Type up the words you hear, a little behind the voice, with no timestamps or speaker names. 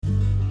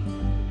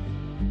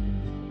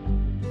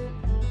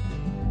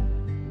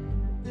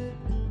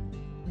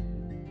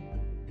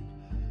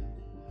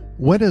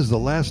When is the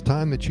last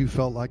time that you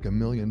felt like $1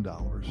 million?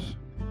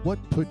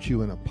 What puts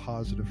you in a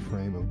positive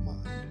frame of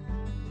mind?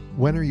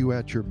 When are you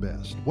at your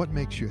best? What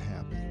makes you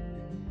happy?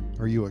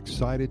 Are you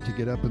excited to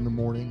get up in the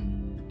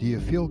morning? Do you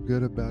feel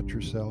good about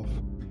yourself?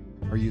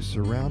 Are you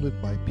surrounded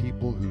by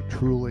people who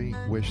truly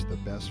wish the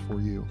best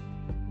for you?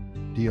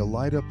 Do you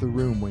light up the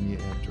room when you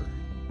enter?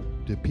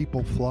 Do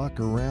people flock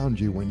around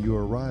you when you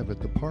arrive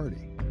at the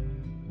party?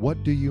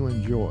 What do you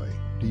enjoy?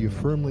 Do you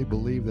firmly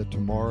believe that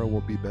tomorrow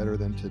will be better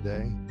than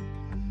today?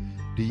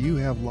 Do you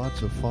have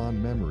lots of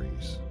fond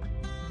memories?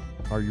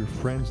 Are your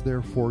friends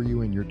there for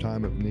you in your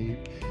time of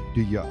need?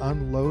 Do you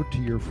unload to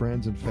your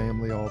friends and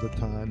family all the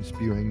time,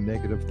 spewing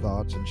negative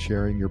thoughts and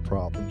sharing your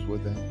problems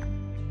with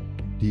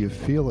them? Do you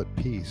feel at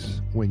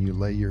peace when you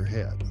lay your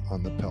head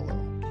on the pillow?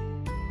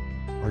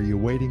 Are you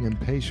waiting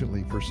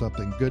impatiently for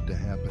something good to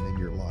happen in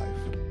your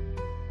life?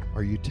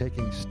 Are you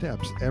taking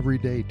steps every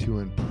day to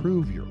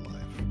improve your life?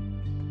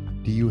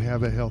 Do you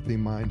have a healthy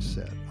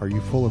mindset? Are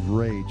you full of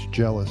rage,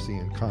 jealousy,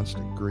 and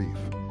constant grief?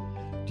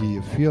 Do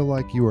you feel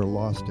like you are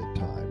lost at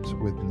times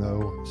with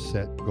no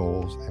set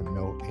goals and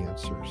no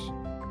answers?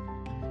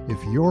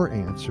 If your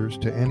answers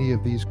to any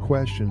of these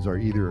questions are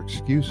either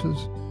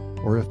excuses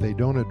or if they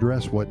don't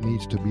address what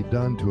needs to be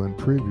done to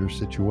improve your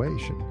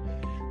situation,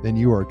 then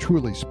you are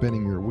truly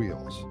spinning your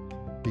wheels.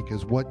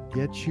 Because what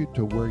gets you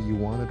to where you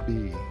want to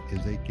be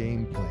is a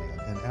game plan,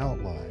 an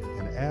outline,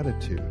 an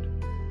attitude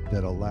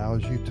that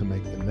allows you to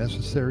make the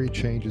necessary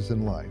changes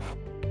in life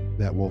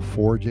that will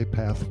forge a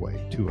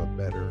pathway to a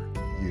better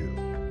you.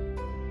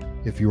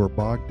 If you are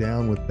bogged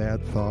down with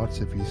bad thoughts,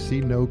 if you see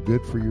no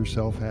good for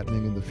yourself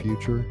happening in the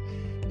future,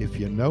 if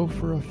you know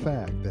for a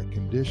fact that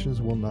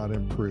conditions will not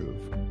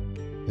improve,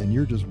 then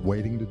you're just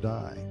waiting to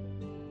die.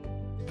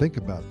 Think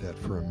about that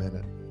for a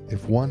minute.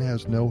 If one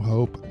has no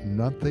hope,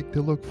 nothing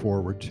to look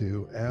forward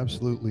to,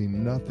 absolutely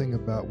nothing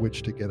about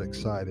which to get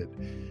excited,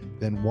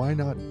 then why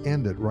not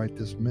end it right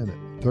this minute?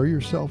 Throw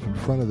yourself in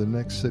front of the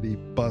next city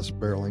bus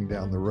barreling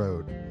down the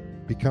road.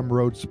 Become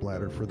road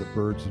splatter for the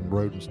birds and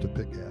rodents to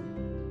pick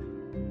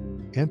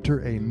at. Enter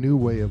a new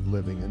way of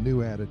living, a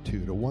new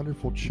attitude, a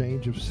wonderful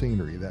change of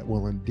scenery that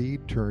will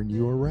indeed turn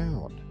you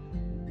around.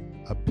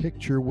 A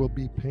picture will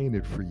be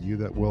painted for you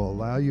that will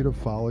allow you to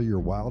follow your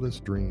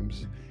wildest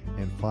dreams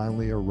and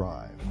finally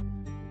arrive.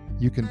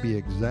 You can be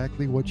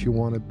exactly what you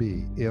want to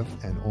be if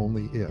and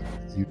only if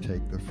you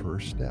take the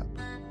first step.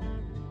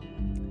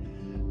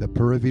 The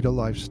Pura Vida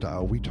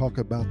lifestyle, we talk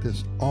about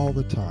this all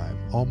the time,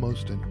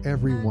 almost in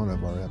every one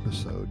of our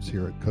episodes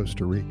here at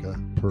Costa Rica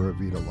Pura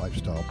Vida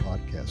Lifestyle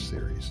Podcast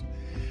Series.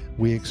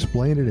 We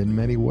explain it in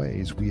many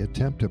ways. We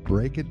attempt to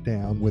break it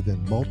down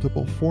within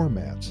multiple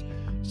formats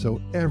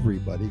so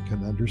everybody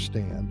can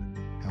understand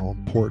how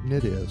important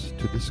it is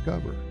to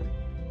discover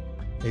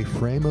a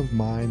frame of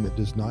mind that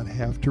does not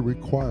have to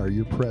require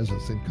your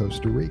presence in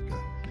Costa Rica.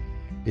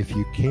 If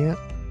you can't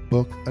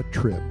book a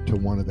trip to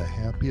one of the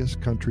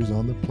happiest countries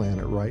on the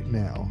planet right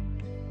now,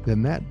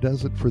 then that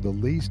doesn't for the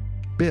least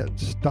bit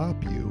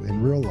stop you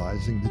in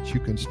realizing that you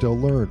can still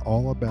learn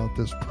all about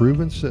this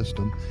proven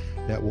system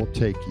that will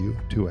take you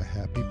to a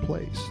happy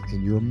place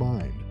in your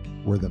mind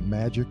where the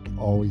magic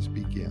always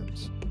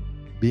begins.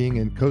 Being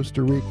in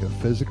Costa Rica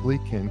physically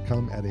can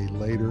come at a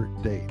later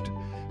date,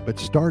 but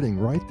starting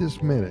right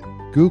this minute,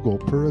 Google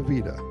Pura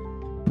Vida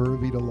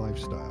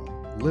lifestyle,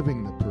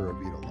 living the Pura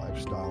Vida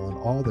lifestyle, and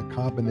all the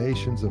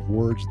combinations of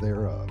words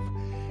thereof.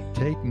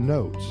 Take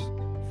notes,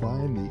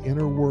 find the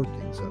inner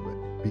workings of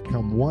it,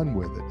 become one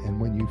with it, and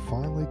when you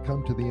finally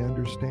come to the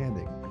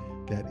understanding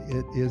that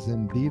it is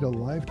indeed a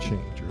life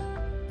changer,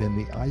 then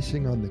the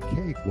icing on the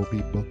cake will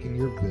be booking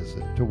your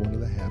visit to one of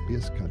the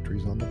happiest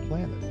countries on the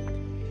planet.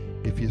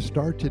 If you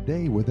start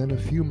today, within a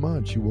few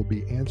months, you will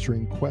be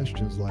answering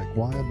questions like,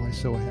 why am I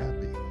so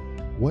happy?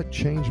 What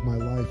changed my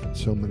life in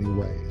so many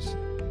ways?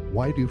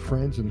 Why do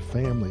friends and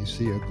family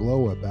see a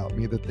glow about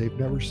me that they've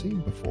never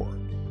seen before?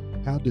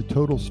 How do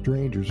total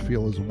strangers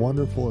feel as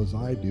wonderful as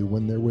I do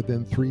when they're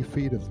within 3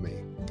 feet of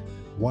me?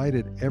 Why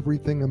did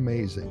everything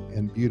amazing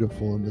and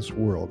beautiful in this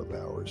world of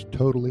ours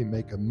totally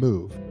make a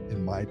move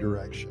in my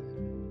direction?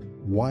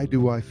 Why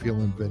do I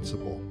feel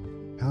invincible?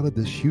 How did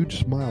this huge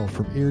smile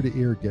from ear to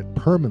ear get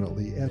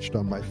permanently etched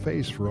on my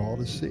face for all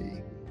to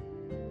see?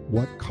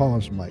 What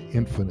caused my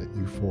infinite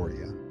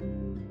euphoria?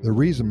 The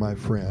reason, my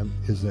friend,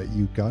 is that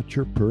you got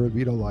your Pura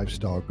Vida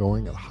lifestyle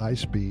going at high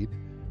speed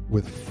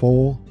with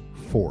full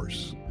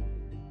force.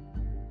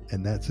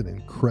 And that's an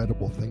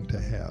incredible thing to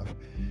have.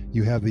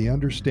 You have the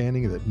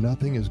understanding that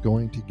nothing is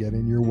going to get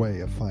in your way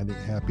of finding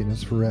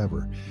happiness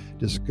forever,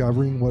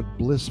 discovering what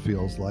bliss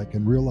feels like,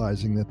 and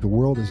realizing that the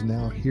world is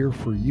now here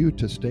for you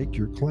to stake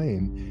your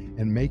claim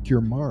and make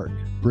your mark,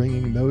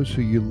 bringing those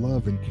who you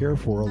love and care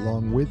for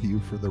along with you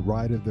for the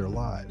ride of their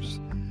lives.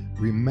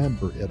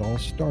 Remember, it all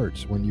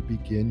starts when you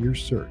begin your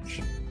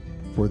search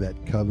for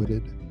that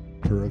coveted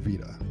Pura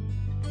Vida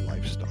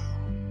lifestyle.